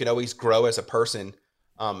think you can always grow as a person,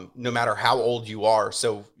 no matter how old you are.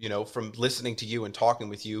 So from listening to you and talking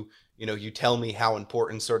with you, you tell me how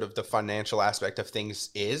important sort of the financial aspect of things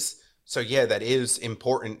is. So yeah, that is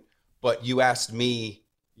important. But you asked me,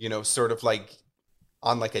 sort of like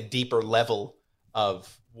on like a deeper level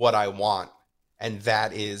of what I want. And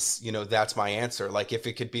that is, that's my answer. Like, if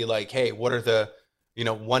it could be like, hey, what are the,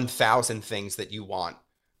 1,000 things that you want?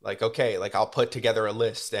 Like, okay, like, I'll put together a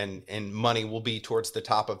list, and money will be towards the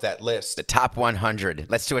top of that list. The top 100.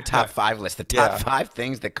 Let's do a top 5 list. The top 5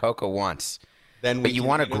 things that Coca wants. But you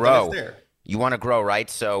want to grow. You want to grow, right?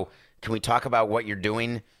 So can we talk about what you're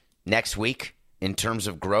doing next week in terms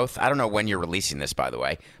of growth? I don't know when you're releasing this, by the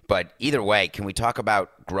way, but either way, can we talk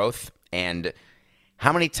about growth? And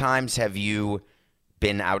how many times have you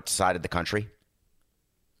been outside of the country?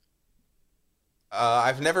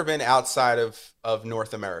 I've never been outside of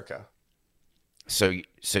North America. So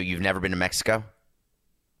you've never been to Mexico?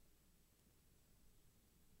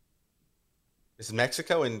 Is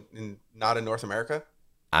Mexico in not in North America?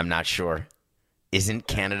 I'm not sure. Isn't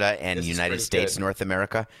Canada and This is United pretty States good. North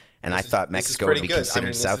America? And I thought This is Mexico would pretty be good. considered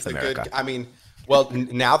this South is the America. good. I mean, well,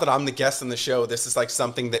 now that I'm the guest on the show, this is like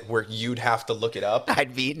something that where you'd have to look it up.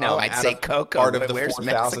 I'd say Coco. Part of but the where's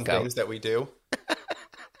 4,000 Mexico? things that we do.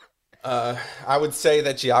 I would say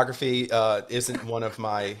that geography isn't one of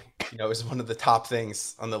my, is one of the top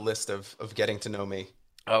things on the list of getting to know me.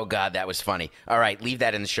 Oh, God, that was funny. All right, leave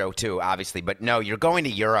that in the show, too, obviously. But no, you're going to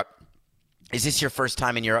Europe. Is this your first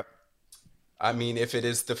time in Europe? I mean, if it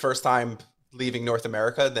is the first time leaving North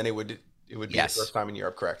America, then it would be Yes. the first time in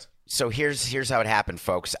Europe, correct? So here's how it happened,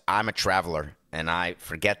 folks. I'm a traveler, and I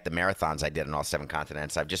forget the marathons I did on all 7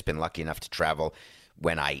 continents. I've just been lucky enough to travel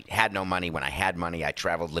when I had no money. When I had money, I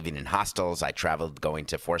traveled living in hostels. I traveled going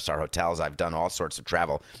to 4-star hotels. I've done all sorts of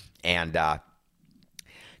travel. And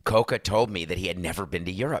Coca told me that he had never been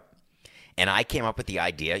to Europe. And I came up with the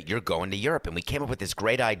idea, you're going to Europe. And we came up with this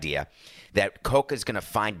great idea that Coca's going to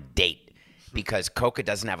find a date because Coca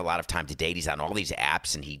doesn't have a lot of time to date. He's on all these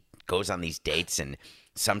apps, and he goes on these dates, and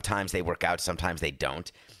sometimes they work out, sometimes they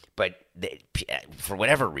don't. But for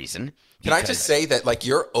whatever reason. Can I just say that, like,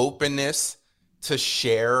 your openness to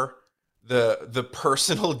share the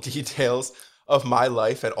personal details of my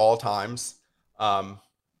life at all times.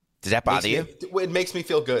 Does that bother you? It makes me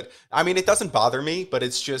feel good. I mean, it doesn't bother me, but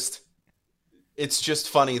it's just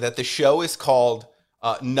funny that the show is called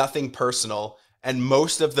Nothing Personal, and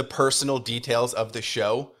most of the personal details of the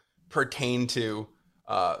show pertain to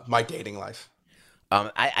my dating life.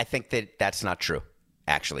 I think that that's not true,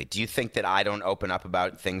 actually. Do you think that I don't open up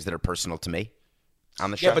about things that are personal to me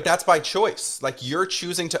on the show? Yeah, but that's by choice. Like, you're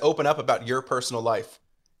choosing to open up about your personal life.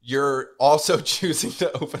 You're also choosing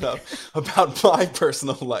to open up about my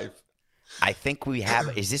personal life. I think we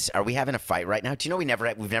have. Are we having a fight right now? Do you know we've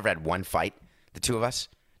never had one fight, the two of us?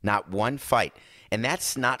 Not one fight. And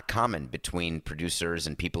that's not common between producers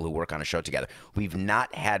and people who work on a show together. We've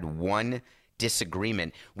not had one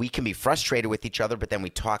disagreement. We can be frustrated with each other, but then we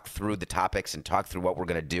talk through the topics and talk through what we're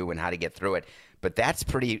going to do and how to get through it. But that's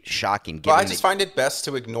pretty shocking. Well, I just find it best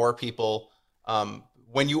to ignore people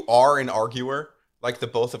when you are an arguer, like the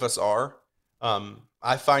both of us are.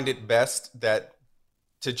 I find it best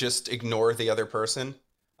to just ignore the other person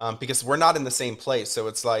because we're not in the same place. So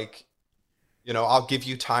it's like, I'll give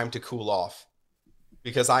you time to cool off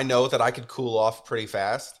because I know that I could cool off pretty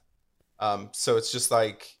fast. So it's just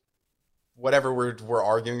like whatever we're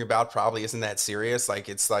arguing about probably isn't that serious. Like,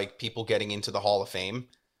 it's like people getting into the Hall of Fame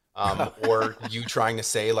or you trying to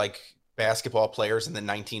say like basketball players in the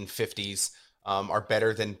 1950s are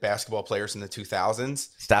better than basketball players in the 2000s.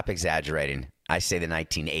 Stop exaggerating. I say the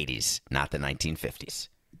 1980s, not the 1950s.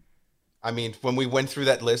 I mean, when we went through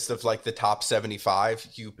that list of like the top 75,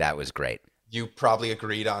 that was great. You probably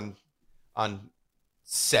agreed on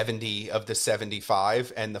 70 of the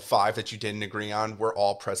 75, and the 5 that you didn't agree on were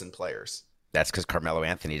all present players. That's because Carmelo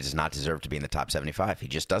Anthony does not deserve to be in the top 75. He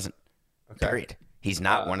just doesn't. Okay. Period. He's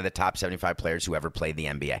not one of the top 75 players who ever played the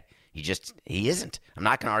NBA. He isn't. I'm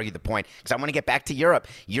not going to argue the point because I want to get back to Europe.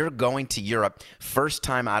 You're going to Europe, first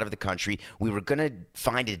time out of the country. We were going to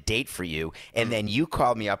find a date for you, and then you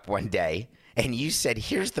called me up one day, and you said,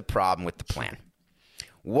 here's the problem with the plan.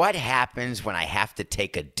 What happens when I have to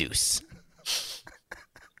take a deuce?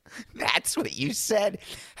 That's what you said.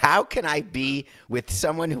 How can I be with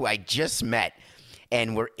someone who I just met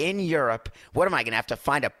and we're in Europe? What am I going to have to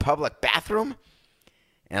find a public bathroom?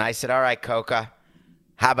 And I said, all right, Coca,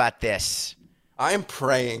 how about this? I am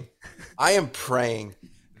praying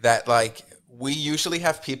that like we usually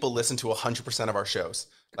have people listen to 100% of our shows.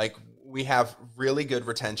 Like we have really good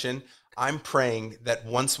retention. I'm praying that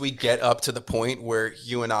once we get up to the point where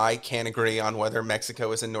you and I can't agree on whether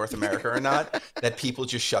Mexico is in North America or not, that people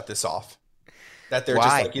just shut this off. That they're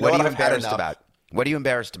Why? just like, what are you embarrassed about? What are you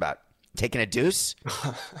embarrassed about? Taking a deuce?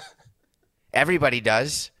 Everybody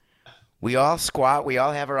does. We all squat. We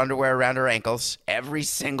all have our underwear around our ankles. Every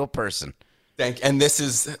single person. And this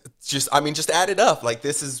is just add it up. Like,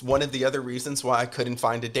 this is one of the other reasons why I couldn't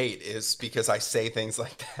find a date is because I say things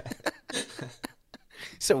like that.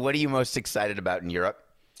 So what are you most excited about in Europe?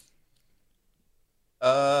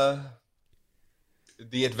 The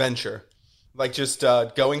adventure. Like just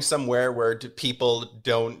going somewhere where people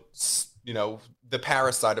don't, the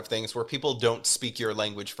Paris side of things, where people don't speak your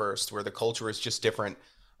language first, where the culture is just different.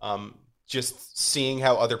 Just seeing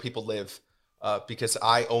how other people live, because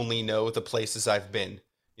I only know the places I've been.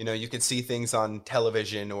 You can see things on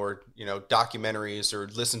television or, documentaries or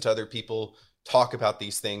listen to other people talk about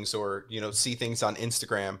these things or, see things on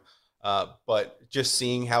Instagram. But just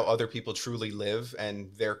seeing how other people truly live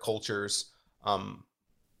and their cultures,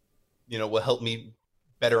 will help me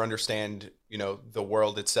better understand, the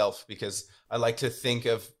world itself, because I like to think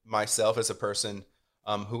of myself as a person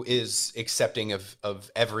who is accepting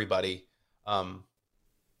of everybody.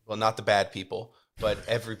 Well, not the bad people, but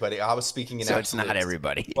everybody. I was speaking in So absolutes. it's not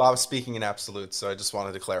everybody. Well, I was speaking in absolutes, so I just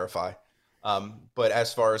wanted to clarify. But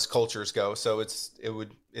as far as cultures go, so it's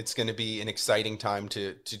going to be an exciting time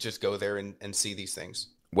to just go there and see these things.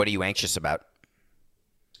 What are you anxious about?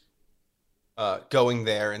 Going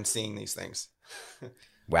there and seeing these things.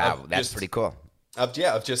 Wow, that's pretty cool. I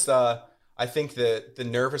think the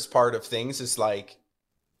nervous part of things is like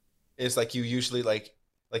you usually like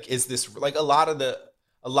is this like a lot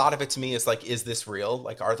of it to me is like, is this real?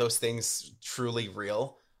 Like, are those things truly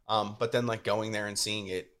real? But then like going there and seeing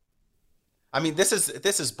it, I mean, this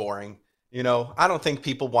is boring. I don't think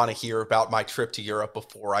people want to hear about my trip to Europe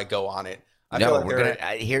before I go on it. They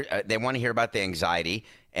want to hear about the anxiety,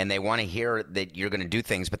 and they want to hear that you're going to do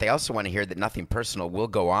things, but they also want to hear that Nothing Personal will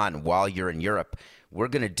go on while you're in Europe. We're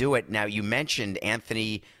going to do it. Now, you mentioned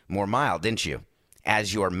Anthony Mormile, didn't you?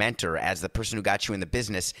 As your mentor, as the person who got you in the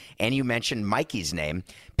business, and you mentioned Mikey's name.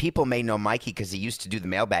 People may know Mikey because he used to do the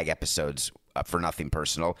mailbag episodes for Nothing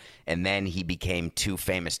Personal, and then he became too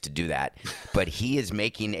famous to do that. But he is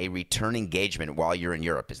making a return engagement while you're in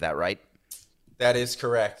Europe. Is that right? That is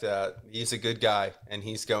correct. He's a good guy, and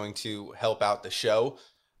he's going to help out the show.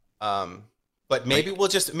 But maybe we'll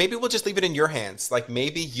just leave it in your hands. Like,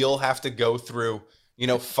 maybe you'll have to go through,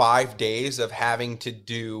 5 days of having to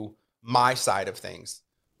do my side of things,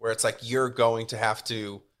 where it's like you're going to have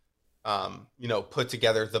to, put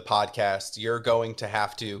together the podcast. You're going to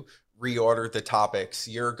have to reorder the topics.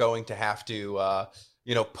 You're going to have to,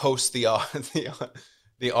 post the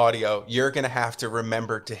audio. You're going to have to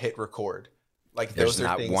remember to hit record. Like, there's those are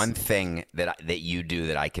not things. one thing that you do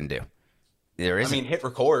that I can do. There isn't. I mean, hit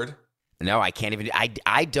record. No, I can't even.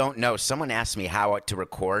 I don't know. Someone asked me how to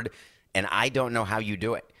record, and I don't know how you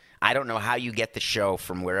do it. I don't know how you get the show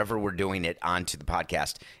from wherever we're doing it onto the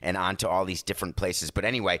podcast and onto all these different places. But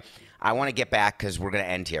anyway, I want to get back because we're going to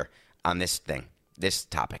end here on this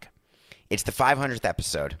topic. It's the 500th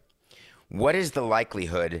episode. What is the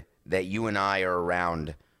likelihood that you and I are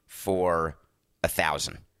around for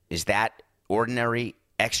 1,000? Is that ordinary,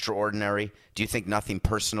 extraordinary? Do you think Nothing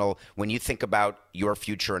Personal? When you think about your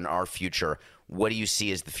future and our future, what do you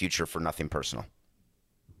see as the future for Nothing Personal?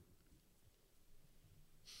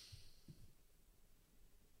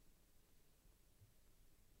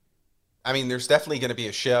 I mean, there's definitely going to be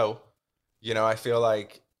a show. I feel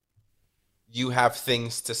like you have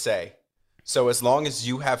things to say. So as long as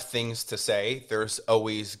you have things to say, there's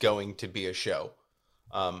always going to be a show.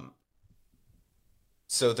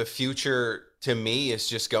 So the future to me is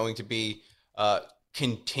just going to be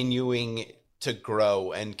continuing to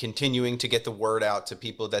grow and continuing to get the word out to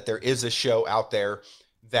people that there is a show out there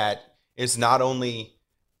that is not only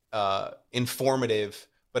informative,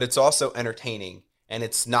 but it's also entertaining. And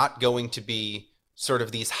it's not going to be sort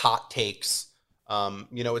of these hot takes.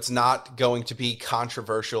 It's not going to be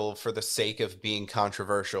controversial for the sake of being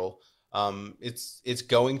controversial. It's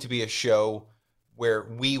going to be a show where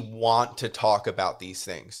we want to talk about these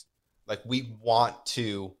things. Like, we want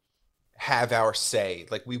to have our say.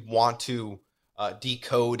 Like, we want to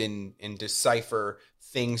decode and decipher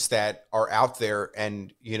things that are out there.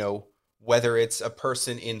 And, whether it's a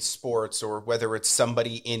person in sports or whether it's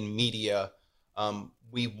somebody in media,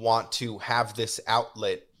 we want to have this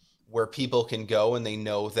outlet where people can go and they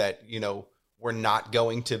know that, we're not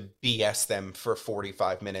going to BS them for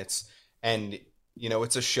 45 minutes. And,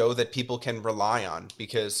 it's a show that people can rely on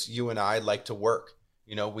because you and I like to work.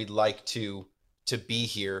 We'd like to be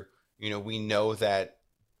here. We know that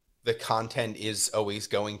the content is always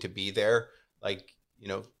going to be there. Like,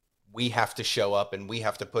 we have to show up and we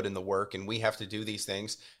have to put in the work and we have to do these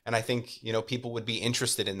things. And I think, people would be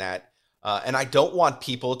interested in that. And I don't want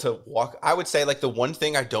people to I would say, like, the one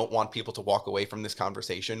thing I don't want people to walk away from this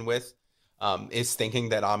conversation with is thinking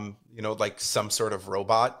that I'm, like some sort of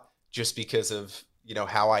robot just because of,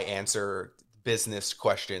 how I answer business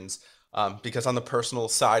questions. Because on the personal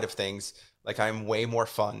side of things, like, I'm way more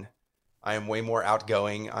fun. I am way more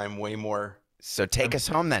outgoing. I'm way more. So take us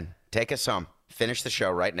home then. Take us home. Finish the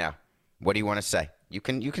show right now. What do you want to say? You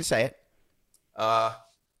can say it.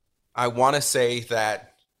 I want to say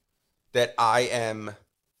that I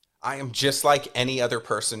am just like any other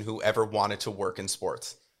person who ever wanted to work in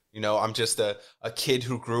sports. I'm just a kid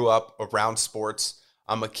who grew up around sports.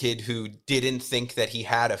 I'm a kid who didn't think that he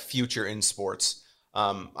had a future in sports.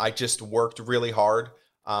 I just worked really hard.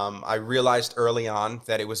 I realized early on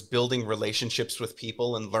that it was building relationships with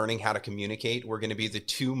people and learning how to communicate were going to be the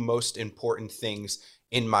two most important things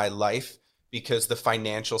in my life because the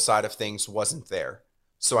financial side of things wasn't there.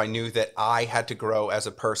 So I knew that I had to grow as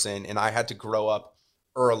a person and I had to grow up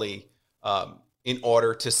early in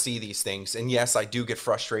order to see these things. And yes, I do get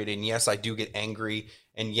frustrated. And yes, I do get angry.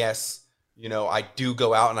 And yes, I do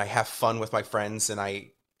go out and I have fun with my friends.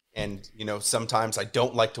 And sometimes I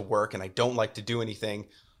don't like to work and I don't like to do anything.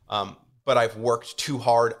 But I've worked too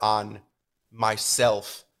hard on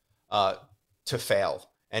myself to fail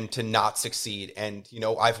and to not succeed. And,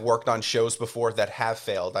 I've worked on shows before that have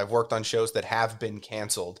failed. I've worked on shows that have been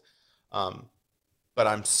canceled. But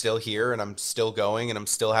I'm still here and I'm still going and I'm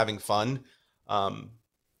still having fun.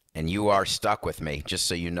 And you are stuck with me, just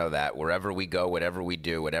so you know that. Wherever we go, whatever we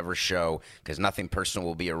do, whatever show, because Nothing Personal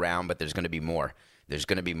will be around, but there's going to be more. There's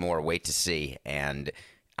going to be more. Wait to see. And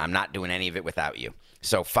I'm not doing any of it without you.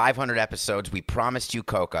 So 500 episodes. We promised you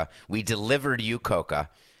Coca. We delivered you Coca.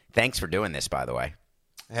 Thanks for doing this, by the way.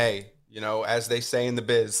 Hey, as they say in the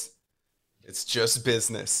biz, it's just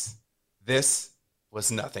business. This was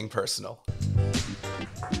nothing personal.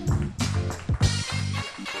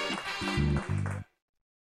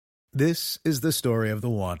 This is the story of the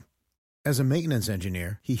one. As a maintenance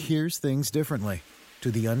engineer, he hears things differently. To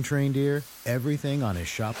the untrained ear, everything on his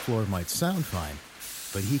shop floor might sound fine,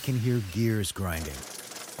 but he can hear gears grinding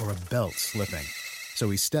or a belt slipping. So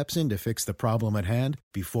he steps in to fix the problem at hand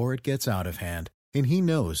before it gets out of hand. And he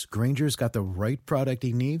knows Grainger's got the right product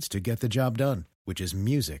he needs to get the job done, which is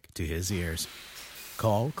music to his ears.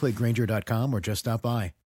 Call, click Grainger.com, or just stop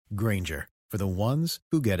by. Grainger, for the ones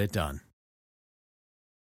who get it done.